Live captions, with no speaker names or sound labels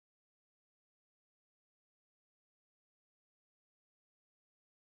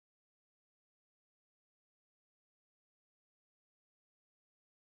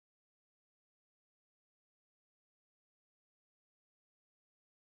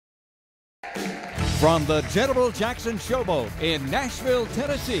From the General Jackson Showboat in Nashville,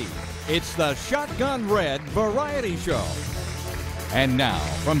 Tennessee, it's the Shotgun Red Variety Show. And now,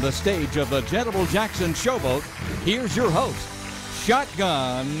 from the stage of the General Jackson Showboat, here's your host,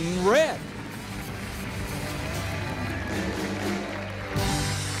 Shotgun Red.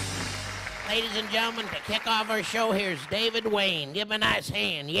 Ladies and gentlemen, to kick off our show, here's David Wayne. Give him a nice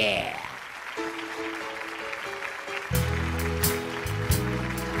hand, yeah.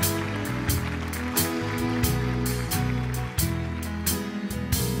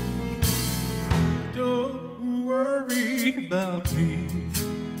 Don't worry about me.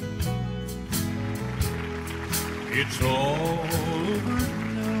 It's all over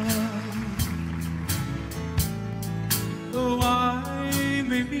now. Though I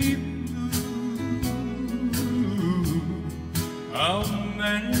may be blue, I'll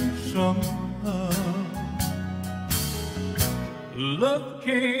manage somehow. Love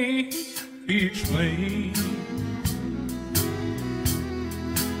can't be explained.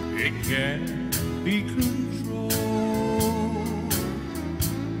 It can't be controlled.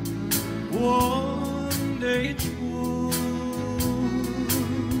 One day it's warm,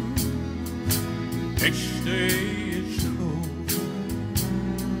 next day it's cold.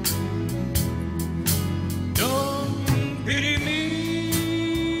 Don't pity me,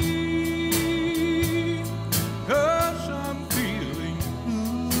 'cause I'm feeling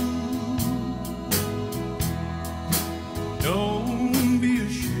blue. Don't be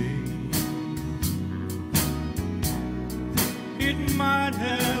ashamed. It might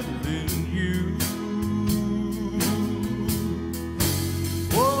have been you.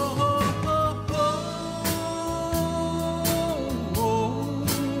 Oh, oh, oh,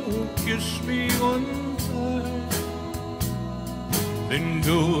 oh, kiss me one time, then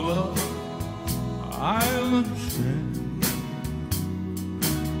go love, I'll understand.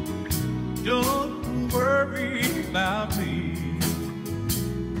 Don't worry about me.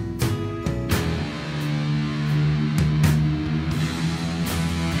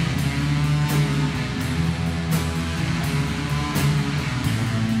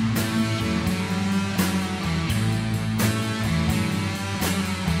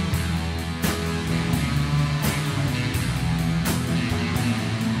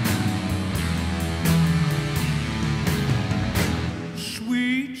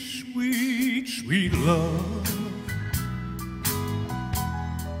 Sweet, sweet, sweet love,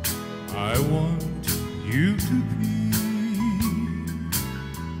 I want you to be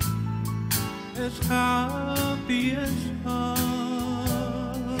as happy as I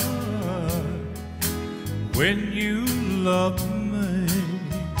when you love me.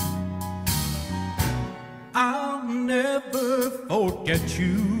 I'll never forget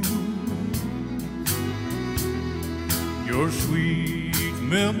you, your sweet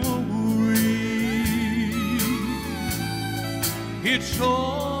memory. It's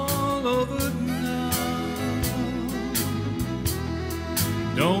all over now.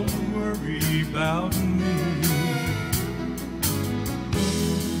 Don't worry about me.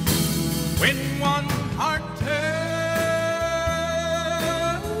 When one heart tells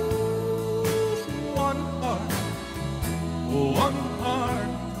one heart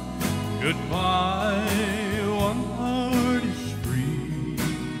goodbye, one heart is free.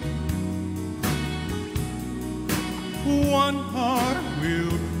 One heart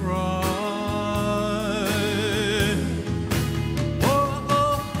will cry. Oh,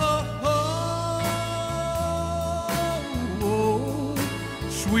 oh, oh, oh, oh,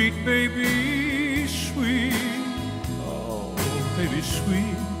 sweet baby, sweet. Oh, baby,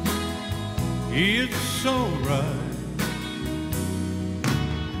 sweet. It's alright.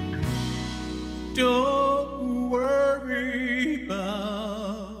 Don't worry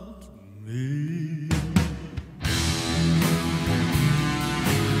about me.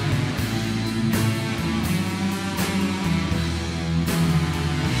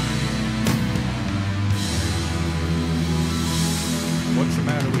 What's the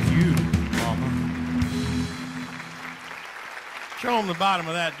matter with you, Mama? Show him the bottom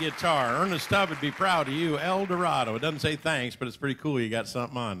of that guitar. Ernest Stubb would be proud of you. El Dorado. It doesn't say thanks, but it's pretty cool you got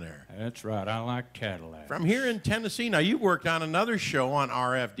something on there. That's right. I like Cadillacs. From here in Tennessee. Now, you worked on another show on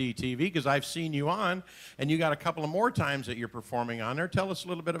RFD-TV because I've seen you on, and you got a couple of more times that you're performing on there. Tell us a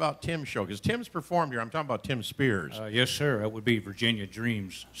little bit about Tim's show, because Tim's performed here. I'm talking about Tim Spears. Yes, sir. That would be Virginia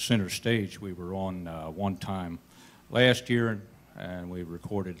Dreams Center Stage. We were on one time last year, and we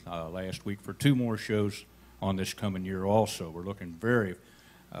recorded last week for 2 more shows on this coming year also. We're looking very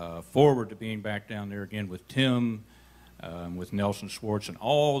forward to being back down there again with Tim, with Nelson Swartz, and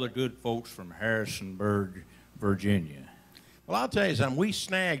all the good folks from Harrisonburg, Virginia. Well, I'll tell you something. We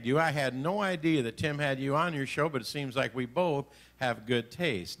snagged you. I had no idea that Tim had you on your show, but it seems like we both have good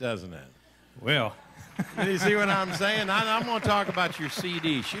taste, doesn't it? Well, You see what I'm saying? I'm going to talk about your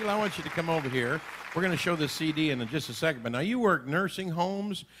CD. Sheila, I want you to come over here. We're going to show the CD in just a second. But now you work nursing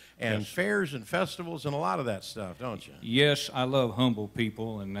homes and fairs and festivals and a lot of that stuff, don't you? yes, I love humble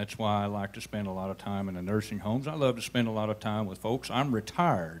people, and that's why I like to spend a lot of time in the nursing homes. I love to spend a lot of time with folks. I'm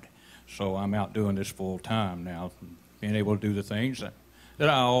retired, so I'm out doing this full time now, being able to do the things that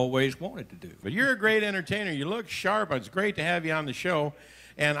I always wanted to do. But you're a great entertainer. You look sharp. It's great to have you on the show.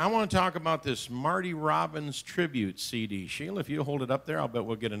 And I want to talk about this Marty Robbins tribute CD. Sheila, if you hold it up there, I'll bet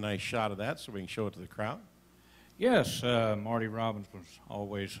we'll get a nice shot of that so we can show it to the crowd. Yes, Marty Robbins was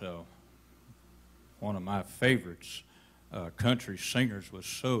always one of my favorites. Country singers was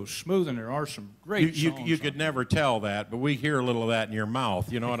so smooth, and there are some great songs. You could never tell that, but we hear a little of that in your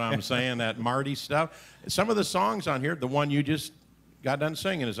mouth. You know what I'm saying? That Marty stuff. Some of the songs on here, the one you just got done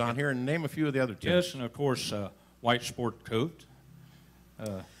singing is on here, and name a few of the other two. Yes, and of course, White Sport Coat.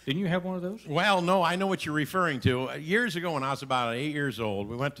 Didn't you have one of those? Well, no, I know what you're referring to. Years ago, when I was about 8 years old,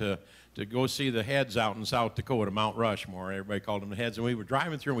 we went to go see the Heads out in South Dakota, Mount Rushmore. Everybody called them the Heads. And we were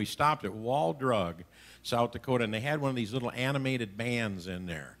driving through, and we stopped at Wall Drug, South Dakota, and they had one of these little animated bands in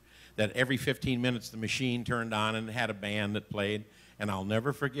there that every 15 minutes the machine turned on and it had a band that played. And I'll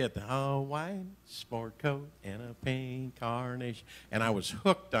never forget the white sport coat and a pink carnation. And I was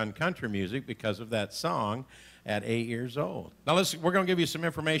hooked on country music because of that song at 8 years old. Now, listen, we're going to give you some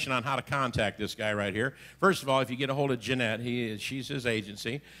information on how to contact this guy right here. First of all, if you get a hold of Jeanette, she's his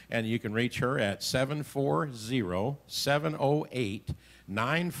agency, and you can reach her at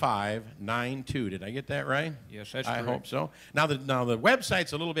 740-708-9592. Did I get that right? Yes, that's correct. I hope so. Now the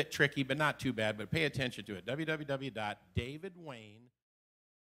website's a little bit tricky, but not too bad, but pay attention to it. www.davidwayne.com.